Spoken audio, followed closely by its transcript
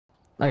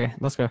Okay,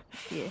 let's go.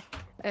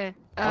 Yeah.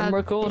 I'm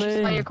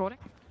recording. Are you recording?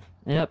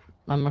 Yep,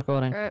 I'm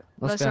recording. Alright,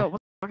 Let's so go.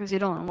 what the fuck is he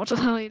doing? What the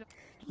hell are you doing?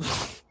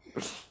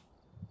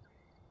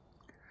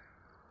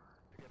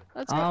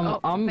 Let's go.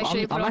 I'm make sure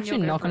you put on actually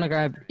your not gonna GoPro.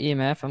 grab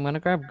EMF. I'm gonna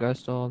grab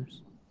ghost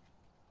orbs.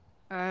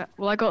 Alright,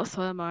 well I got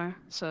thermo,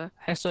 so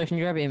Hexo, can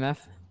you grab EMF?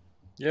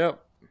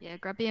 Yep. yeah,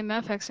 grab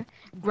EMF, Hexo.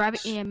 Grab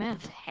EMF,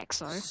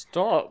 Hexo.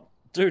 Stop,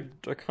 dude.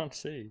 I can't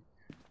see.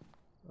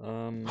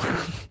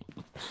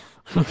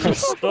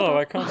 Stop!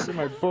 I can't see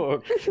my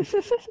book.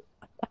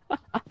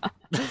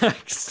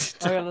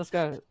 Okay, let's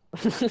go.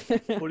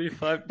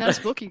 45. Nice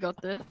book you got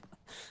there.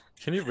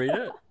 Can you read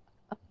it?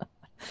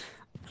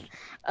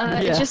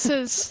 Yeah.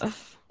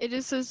 It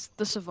just says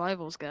the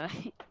survivals guy.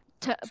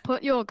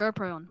 Put your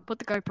GoPro on. Put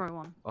the GoPro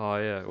on. Oh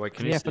yeah. Wait,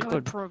 can you Yeah, see?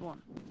 but- GoPro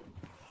on.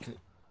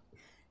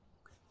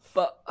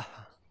 But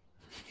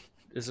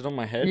is it on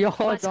my head? Yo,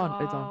 Let's it's on.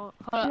 go. It's on. Hold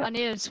on, Yeah. I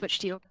need to switch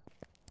to your.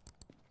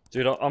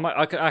 Dude,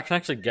 I can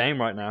actually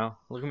game right now.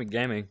 Look at me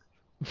gaming.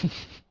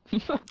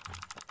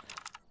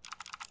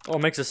 Oh, it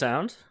makes a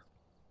sound.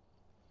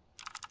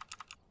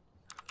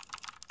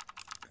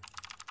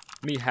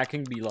 Me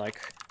hacking be like.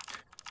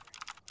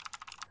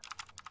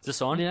 Is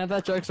this on? You know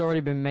that joke's already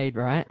been made,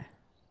 right?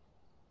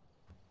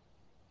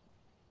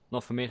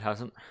 Not for me, it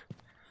hasn't.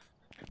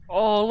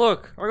 Oh,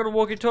 look! I got a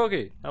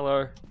walkie-talkie.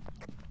 Hello.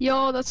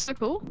 Yo, that's so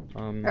cool.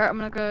 Um. Alright, I'm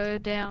gonna go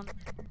down.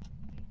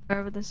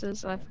 Wherever this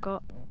is, I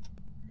forgot.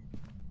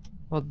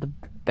 Well, the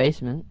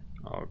basement.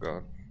 Oh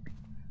god.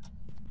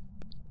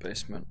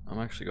 Basement. I'm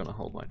actually gonna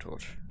hold my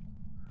torch.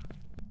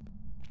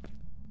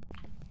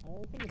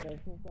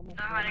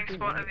 Hiding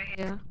spot over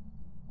here.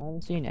 I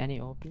haven't seen any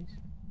orbies.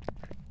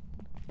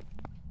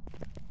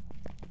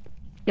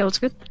 Yeah, what's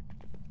good?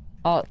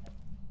 Oh,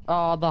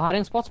 the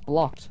hiding spot's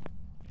blocked.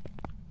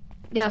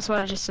 Yeah, that's what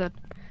I just said.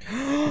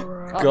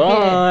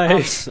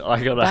 Guys,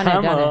 I got a Down here,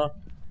 down hammer.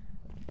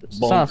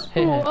 Sus,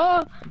 here, here.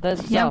 Oh,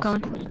 There's yeah, I'm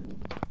sus.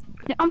 coming.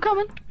 Yeah, I'm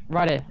coming.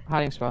 Right here,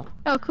 hiding spot.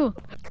 Oh, cool.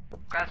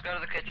 Guys, go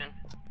to the kitchen.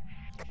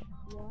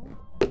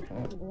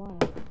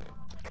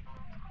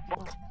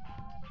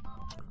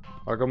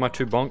 I got my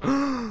 2 bonk.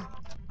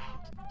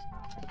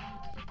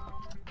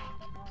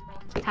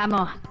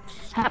 Hammer.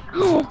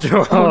 Oh,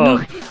 no.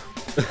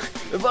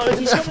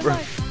 You said it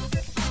right.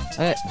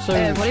 Okay, so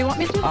What do you want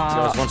me to do?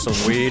 guys want some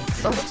weed?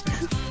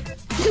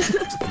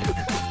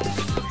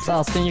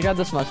 Sals, can you grab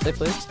this much stick,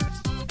 please?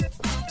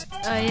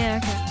 Yeah,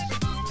 okay.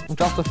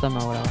 Drop with them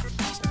or whatever.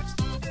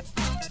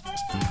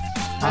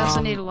 I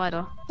also need a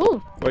lighter.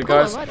 Ooh. Wait, cool,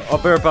 guys, a lighter. I'll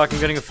be right back. I'm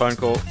getting a phone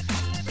call.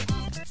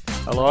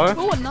 Hello?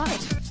 Oh, a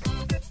knife.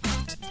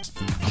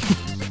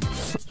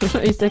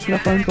 He's taking a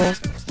phone call.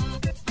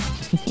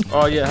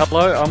 Oh yeah,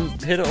 hello. I'm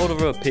here to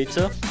order a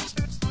pizza.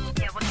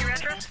 Yeah, what's your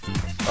address?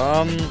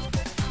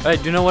 Hey,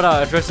 do you know what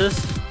our address is?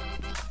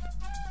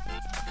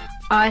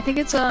 I think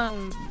it's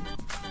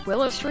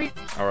Willow Street.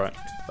 All right.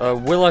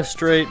 Willow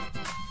Street.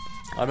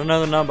 I don't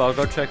know the number. I'll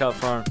go check out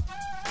front.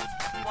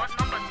 What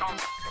number, Tom?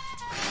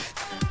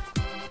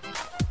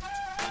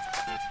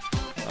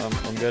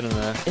 I'm getting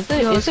there. Is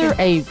there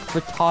a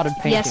retarded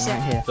painting Yes, sir.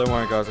 right here? Don't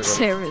worry, guys. I got it.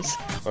 There is.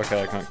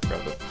 Okay, I can't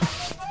grab it.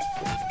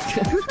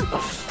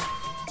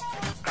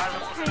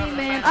 Hey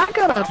man, I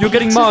got a You're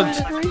getting pizza mugged.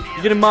 delivery.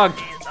 You're getting mugged.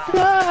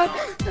 Ah,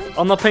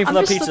 I'm not paying for I'm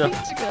that just pizza. a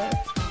pizza guy.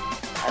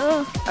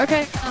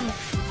 Okay.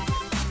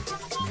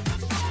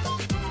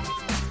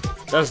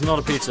 That is not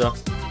a pizza.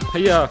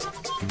 Hey, yeah.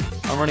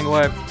 I'm running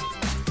away.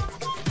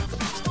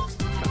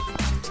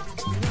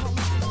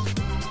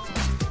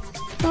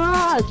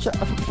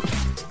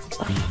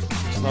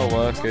 It's not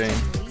working.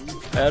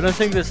 Hey, I don't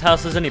think this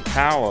house has any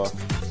power.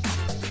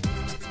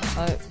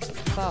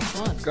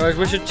 Guys,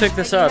 we should check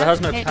this out. It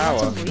has no Hey, power.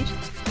 want some weed?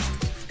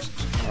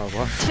 Oh,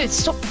 what? Dude,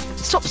 stop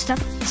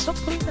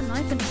putting the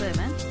knife into there,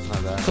 man. My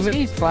bad. Can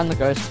we find the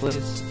ghost,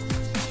 please?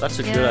 That's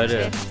a Yeah, good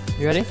idea. okay.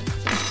 You ready?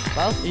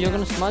 Well, you're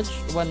gonna smudge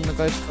when the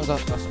ghost comes up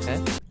to us,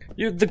 okay?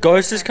 The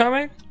ghost is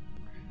coming?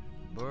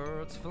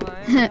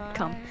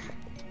 Come.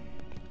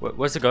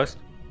 Where's the ghost?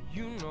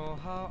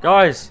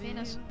 Guys!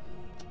 Venus.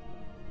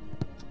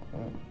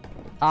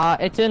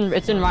 It's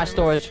in my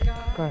storage.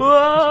 Go.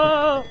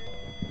 Ah!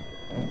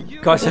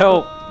 Guys,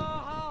 help!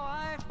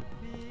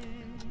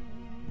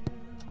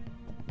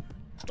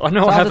 I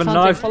know I Sal, have a it's hunting.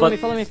 knife, Follow but... me,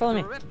 follow me, follow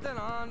me.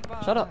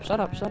 Shut up, shut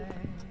up, shut up.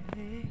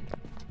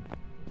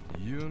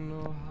 You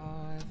know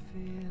how I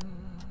feel.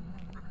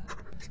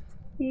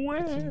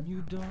 Where? It's a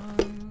new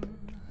dawn.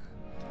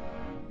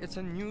 It's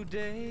a new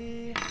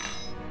day.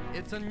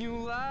 It's a new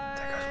life.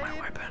 There goes my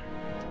weapon.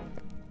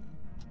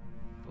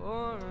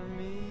 For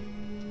me.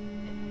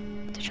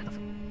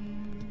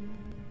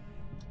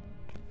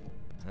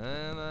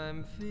 And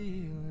I'm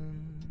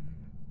feeling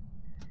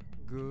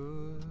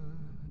good.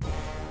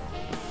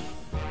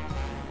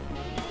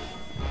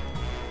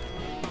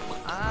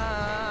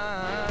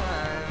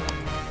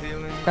 I'm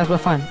feeling Guys, we're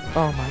fine.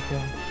 Oh my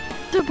god.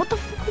 Dude, what the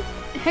fuck?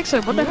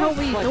 Hexo, what the hell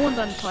were you doing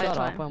the entire Shut up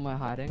time? when we're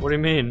hiding. What do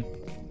you mean?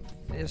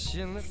 fish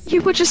in the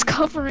You were just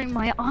covering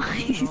my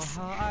eyes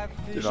how I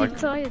feel. Dude, the I-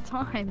 entire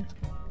time.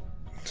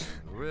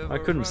 I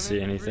couldn't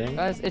see anything.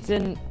 Guys, it's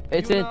in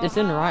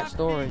right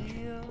storage.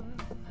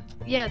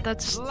 Yeah,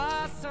 that's.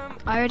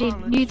 I already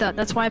knew that.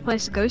 That's why I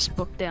placed a ghost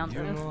book down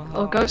there.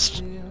 Or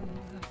ghost.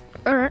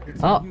 Alright.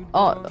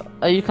 Oh,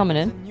 are you coming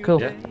in?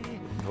 Cool. Yeah.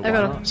 I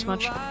got a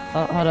smudge.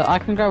 Oh, hold on. I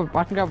can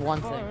grab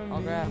one thing.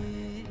 I'll grab.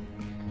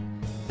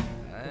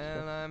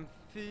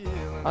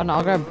 Oh no,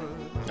 I'll grab.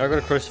 I got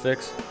a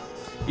crucifix.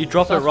 You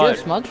drop So it right.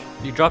 smudge.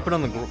 You drop it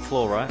on the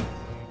floor, right?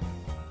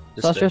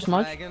 This So that's stick. your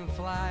smudge. Hey,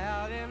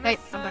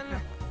 I'm back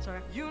now.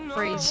 Sorry.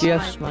 Freeze. Do you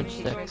have My- smudge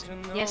stick?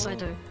 Yes, I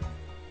do.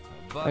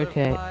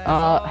 Okay.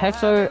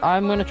 Hexo,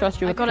 I'm gonna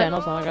trust you I with got it.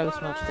 candles, and I'll grab the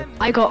smudge stick.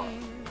 I got.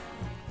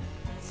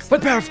 By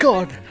the power of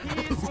God!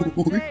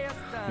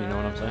 You know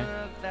what I'm saying?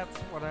 That's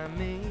what I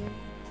mean.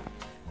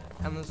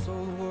 And the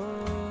soul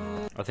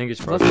world. I think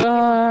it's Let's frozen.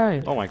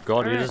 go. Oh my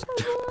God! You just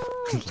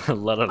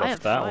let it I off have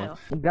that fire.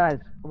 one. Guys,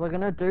 we're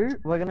gonna do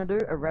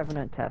a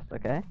revenant test,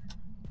 okay?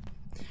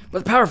 By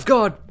the power of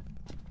God!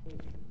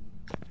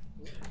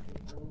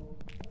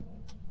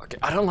 Okay,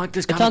 I don't like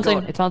this It's kind of hunting.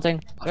 God. It's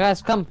hunting.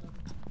 Guys, come.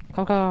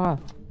 Come.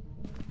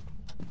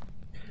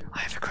 I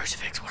have a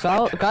crucifix. What do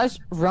So, I do? guys,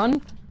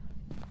 run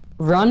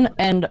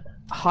and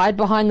hide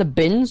behind the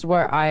bins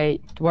where I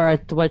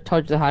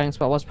told you the hiding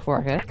spot was before.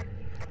 Okay.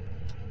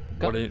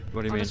 What do you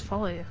I'll mean? just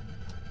follow you.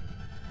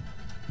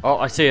 Oh,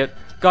 I see it.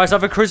 Guys, I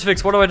have a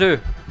crucifix. What do I do?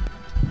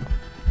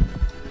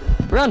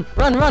 Run!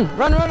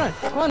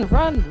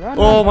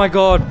 Oh my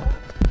God!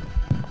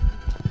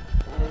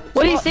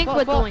 What do you Spot, think spot,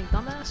 we're spot. doing,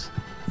 dumbass?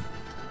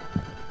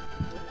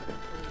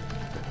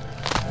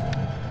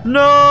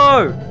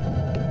 No!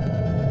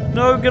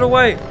 No, get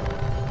away!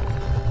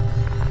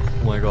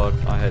 Oh my God,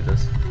 I hate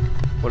this.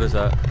 What is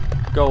that?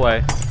 Go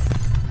away.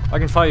 I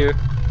can fight you.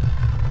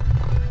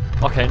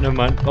 Okay, never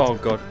mind. Oh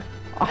God.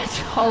 I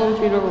told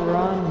you to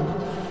run.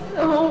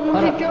 Oh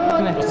my Hold up, god.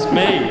 come here. It's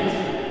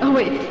me! Oh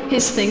wait,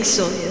 his thing's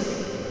still here.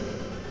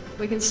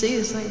 We can see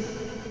his thing.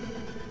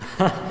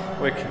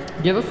 Wait,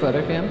 Do you have a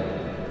photo cam?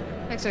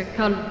 Actually,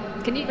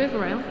 can you move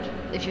around?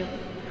 If you.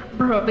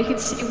 Bro, we can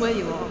see where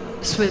you are.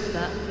 Just with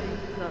that thing,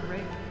 that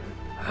ring.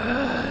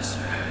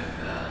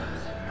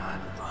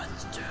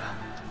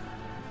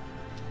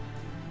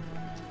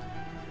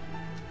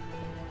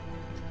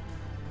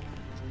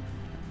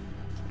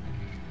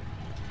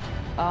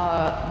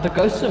 The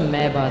ghosts are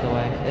mare, by the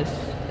way.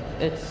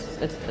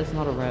 It's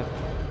not a rev.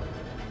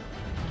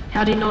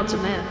 How do you know it's a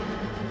man?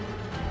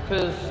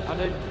 Because I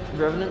did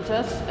revenant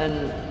tests,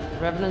 and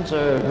revenants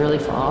are really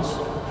fast,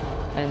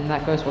 and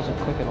that ghost wasn't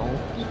quick at all.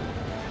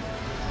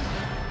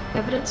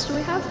 Evidence do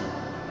we have?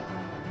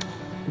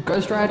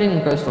 Ghost riding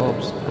and ghost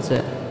orbs. That's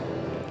it.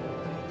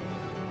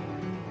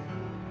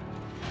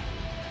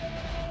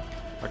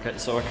 Okay,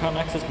 so I can't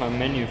access my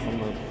menu from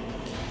the...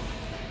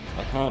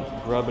 I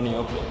can't grab any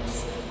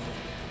objects.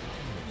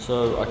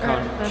 So I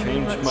can't Alright, then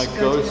change let's my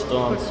go to ghost the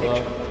on, quick so...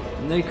 picture.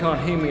 And they can't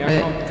hear me, I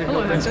Hey. can't pick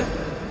Hello, up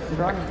Hector.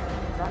 Run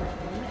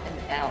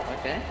and out,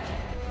 okay?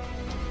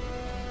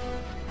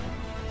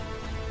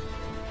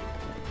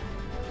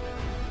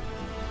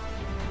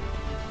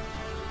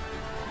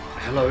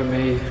 Hello,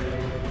 me.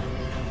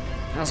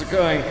 How's it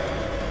going? Okay,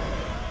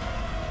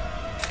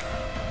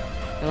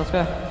 let's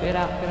go. Get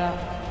out.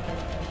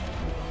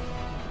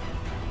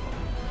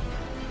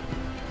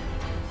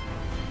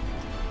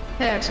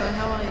 Hey, Axel,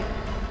 how are you?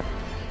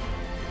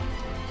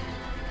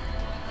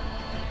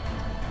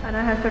 I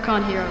know Hector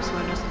can't hear us, so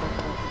I just looked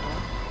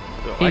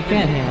at He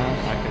can hear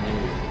us. I can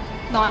hear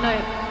you. No,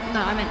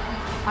 I meant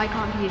I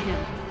can't hear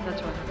him.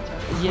 That's right.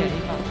 Yeah,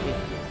 he can't hear.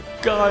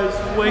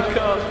 Guys, wake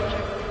up!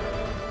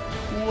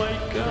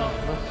 Wake up!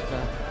 Let's go.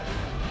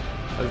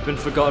 I've been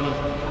forgotten.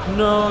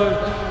 No!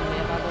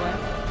 Mare, by the way.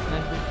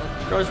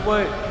 No, Guys,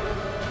 wait!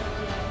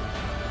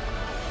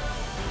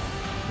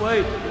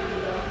 Wait!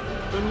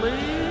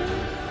 Believe!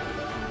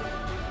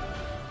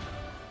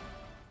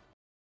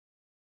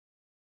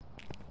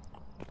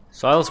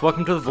 Silas,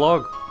 welcome to the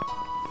vlog.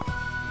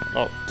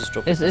 Oh, just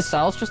drop Is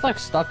Silas just like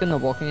stuck in the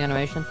walking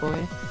animation for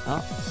you?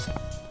 Oh.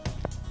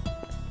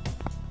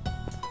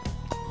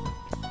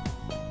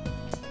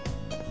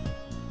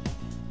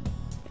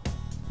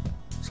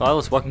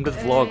 Silas, welcome to the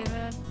vlog.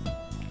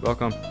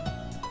 Welcome.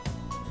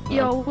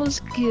 Yo, what's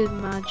good,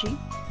 Maggie?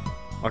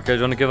 Okay, do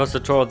you want to give us a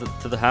tour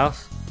to the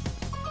house?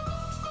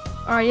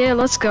 Alright, yeah,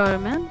 let's go,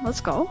 man.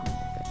 Let's go.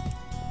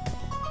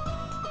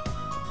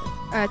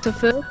 Alright, so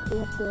first we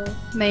have the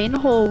main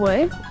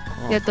hallway.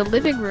 We have the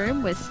living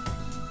room with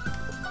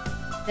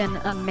an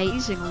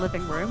amazing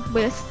living room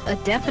with a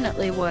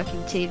definitely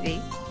working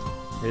TV.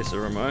 Here's the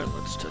remote,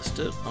 let's test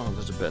it. Oh,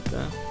 there's a bed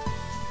there.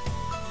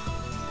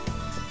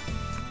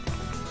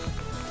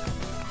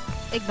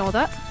 Ignore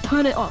that.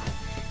 Turn it off.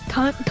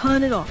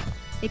 Turn it off.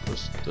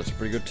 Equals. That's a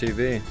pretty good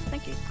TV.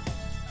 Thank you.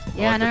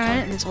 Yeah, I like know, the right?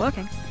 time. It's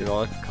working. Dude, I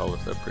like the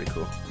colors, they're pretty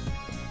cool.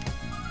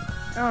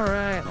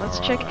 Alright, let's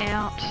check Alright.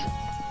 out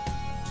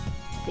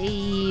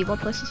the what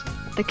places?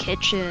 The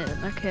kitchen.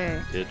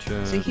 Okay.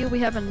 Kitchen, So here we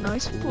have a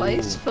nice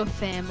place Ooh. for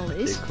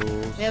families.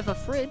 pickles, We have a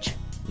fridge.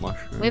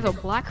 mushrooms. We have a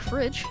black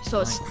fridge, so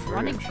it's Black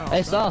running fridge. fast.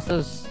 Hey,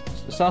 Silas,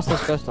 Sauce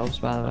those ghost orbs,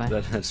 by the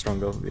way. That's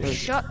stronger. Yeah.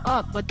 Shut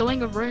up. We're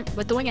doing a room.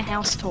 We're doing a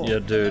house tour. Yeah,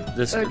 dude.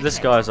 This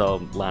Okay. guy's our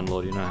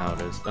landlord. You know how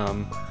it is.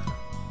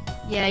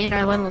 Yeah, you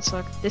know, landlord's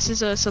like, this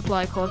is a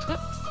supply closet.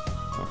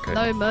 Okay.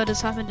 No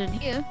murders happened in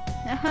here.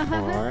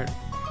 All right.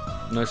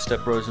 No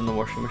step bros in the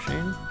washing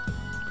machine.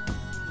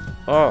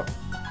 Oh.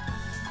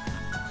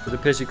 It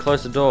appears you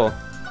closed the door.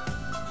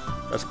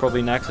 That's probably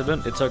an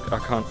accident. It's okay. I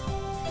can't.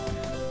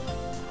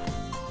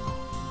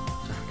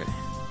 Okay.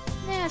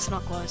 Yeah, it's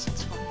not close.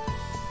 It's fine.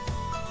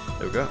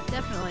 There we go.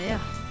 Definitely, yeah.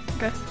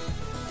 Okay.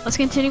 Let's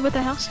continue with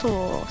the house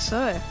tour.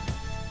 So,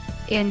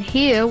 in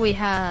here we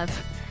have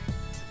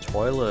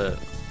Toilet.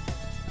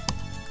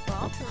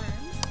 bathroom,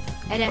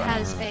 and it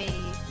has a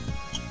sink.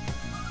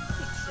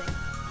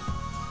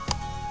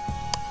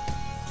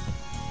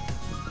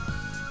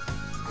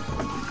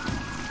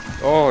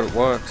 Oh, it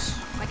works.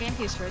 My game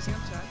keeps freezing.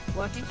 I'm sorry.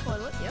 Working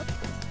toilet. Yep.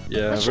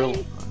 Yeah, Let's show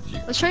you. you.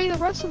 Let's show you the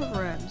rest of the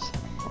rooms.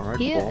 Alright,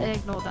 Here, ball.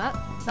 ignore that.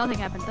 Nothing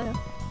happened there.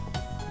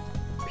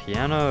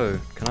 Piano.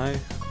 Can I?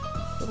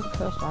 What are the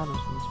cursed items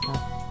in this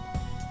map?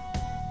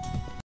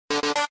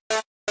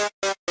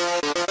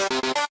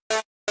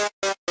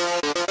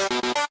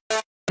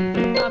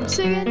 I'm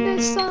singing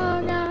this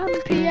song.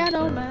 I'm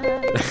piano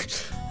man.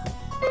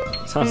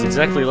 Sounds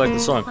exactly like the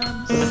song.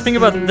 But the thing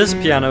about this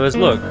piano is,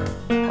 look,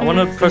 I want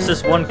to press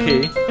this one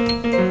key,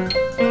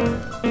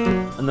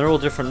 and they're all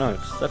different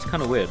notes. That's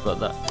kind of weird, but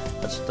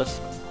that's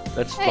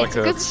Hey, like it's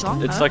a good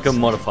song, it's though. like a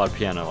modified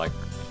piano, like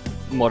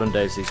modern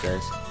days these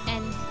days.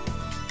 And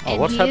Oh,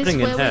 what's here's happening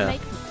in where we here?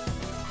 make-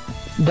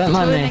 Don't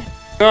mind where we me.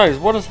 make- Guys,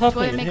 what is that's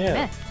where we happening in make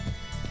here? meth.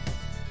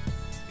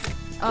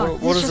 Oh,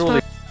 What this is just all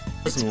goes-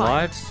 these it's fine.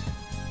 lights?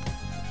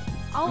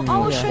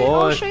 I'll Yeah. show you. I'll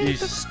What? show You you.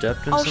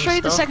 stepped in I'll some show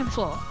you the stuff? second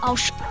floor.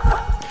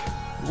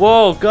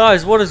 Whoa,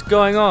 guys, what is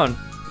going on?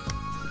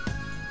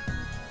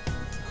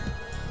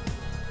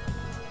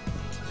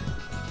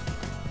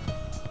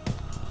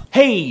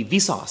 Hey,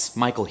 Vsauce,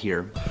 Michael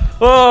here.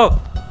 Oh!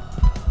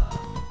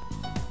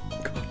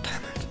 God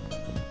damn it.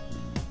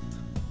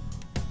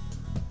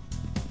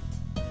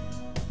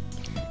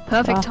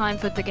 Perfect time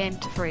for the game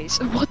to freeze.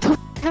 What the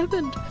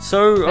happened?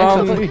 So,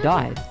 I thought you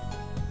died.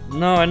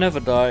 no, I never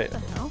die. What the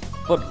hell?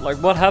 But like,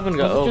 what happened?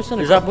 Was it Oh, just in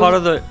a is that couple- part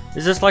of the?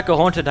 Is this like a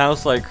haunted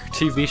house, like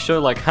TV show?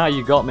 Like, how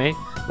you got me?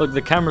 Look,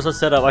 the cameras are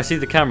set up. I see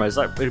the camera. It's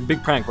like a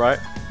big prank, right?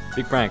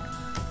 Big prank.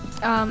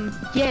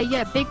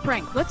 Yeah, big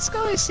prank. Let's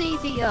go see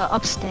the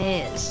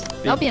upstairs.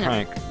 That'll be Big an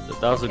prank.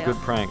 That was a Yeah. good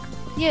prank.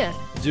 Yeah,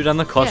 Dude, and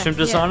the costume yeah,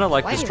 designer,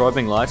 like the wait.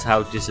 strobing lights, how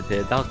it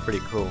disappeared. That was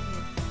pretty cool.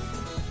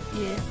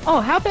 yeah.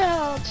 Oh, how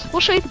about we'll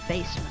show you the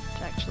basement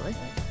actually.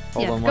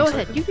 Hold yeah, on go one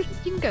ahead. second. You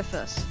can go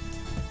first.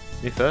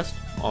 Me first.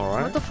 All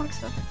What right. the fuck's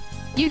that?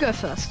 You go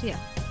first. Yeah.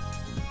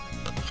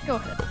 Go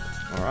ahead.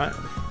 All right.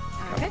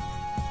 Okay.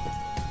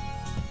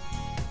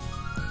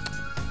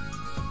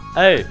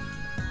 Hey.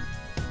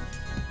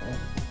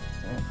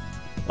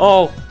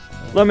 Oh,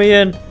 let me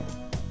in.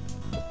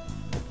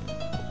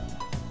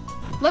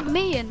 Let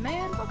me in,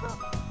 man. Fuck up.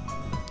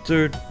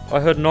 Dude, I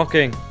heard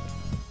knocking.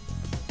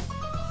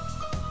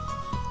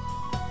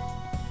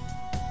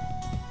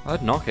 I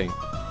heard knocking.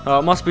 Oh,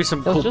 it must be some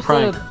It was cool just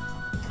prank.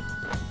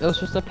 It was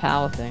just a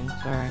power thing.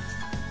 Sorry.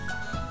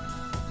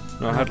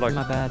 No, I had like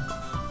My bad.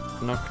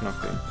 knocking.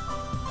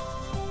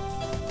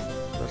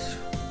 There's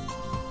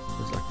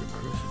like a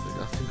crucifix.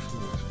 I think there's a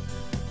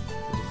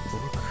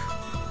book.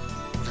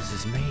 What does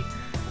this mean?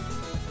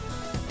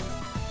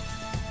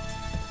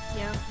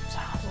 Yeah.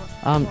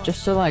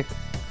 Just to like,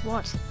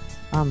 What?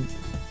 can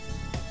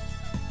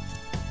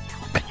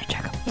you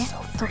check if it's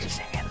still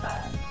freezing in the...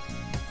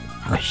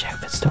 Can you check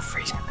if it's still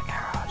freezing in the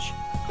garage?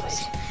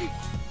 Please.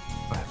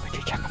 Would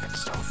you check if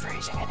it's still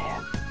freezing in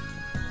here?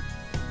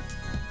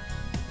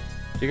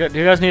 Do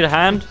you guys need a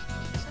hand?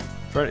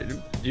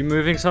 You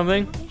moving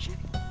something? What do you check?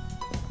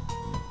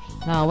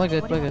 no, we're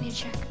good, What do you we're want me good.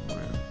 to check?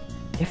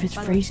 If it's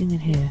By the way, freezing in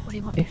here, What do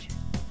you want me to check?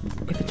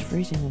 if it's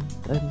freezing in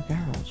the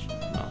garage,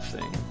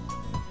 Nothing.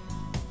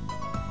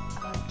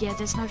 Yeah,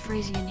 there's no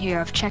freezing in here.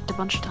 I've checked a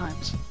bunch of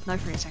times. No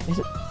freezing.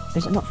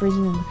 is it not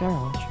freezing in the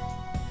garage?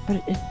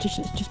 But it just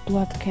blew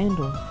out the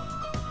candle.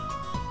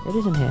 It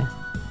is in here.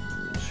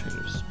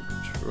 Change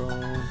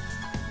control.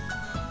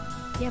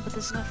 Yeah, but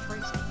there's no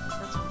freezing.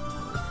 That's all.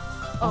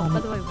 Oh, by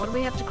the way, what do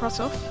we have to cross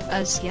off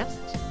as yes?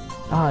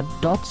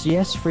 Dots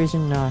yes,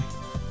 freezing no.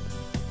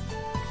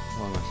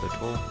 Why am I so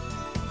tall?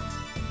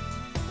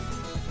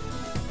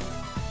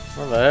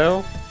 What the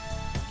hell?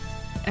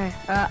 Oh,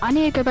 I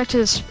need to go back to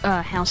this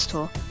house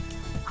tour.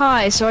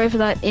 Hi, sorry for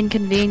that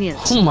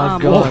inconvenience. Oh my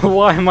God.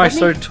 Why am I let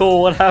so me-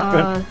 tall? What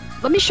happened?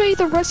 Let me show you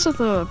the rest of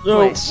the No,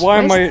 place. why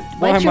am Where's- I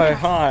where's your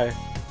high?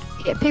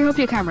 Yeah, pick up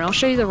your camera. I'll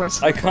show you the rest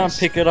of I the can't place.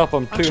 pick it up.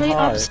 I'm I'll too show you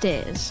high.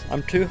 upstairs.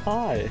 I'm too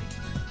high.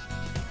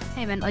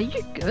 Hey man, are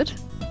you good?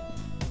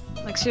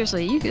 Like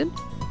seriously, are you good?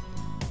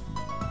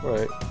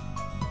 Right.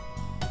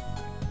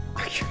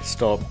 I can't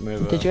stop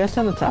moving. Did you guys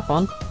turn the tap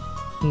on?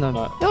 No.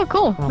 No. Oh,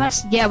 cool. Um,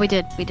 Nice. Yeah, we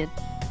did. Oh,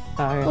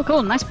 Oh, okay.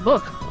 cool. Nice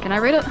book. Can I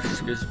read it?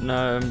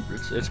 No,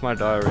 it's my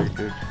diary,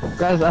 dude.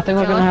 Guys, I think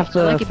we're Yeah, gonna I have like- to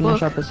I like your finish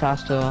book. up this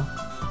house tour.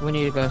 We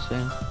need to go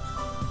soon.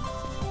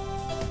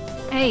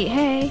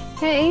 Hey,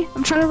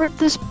 I'm trying to read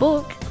this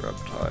book. Grab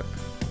type.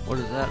 What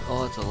is that?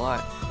 Oh, it's a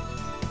light.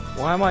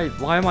 Why am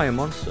I a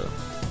monster?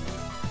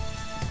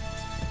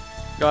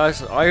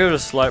 Guys, I got a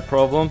slight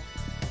problem.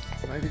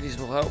 Maybe these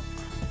will help.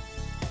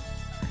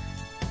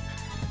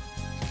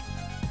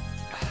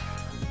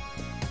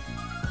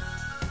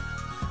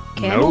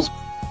 Candles? Nope.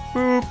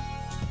 Boop.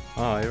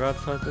 Oh, you're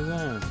outside the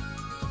van.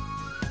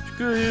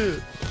 Screw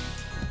you.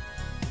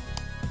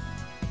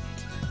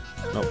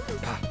 Nope.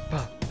 Pa,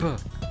 pa, pa.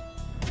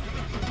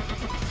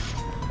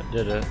 I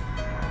did it.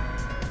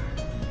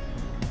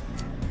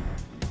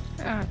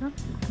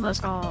 Let's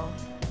go.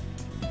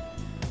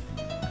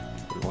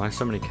 Why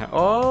so many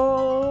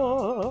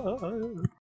Oh!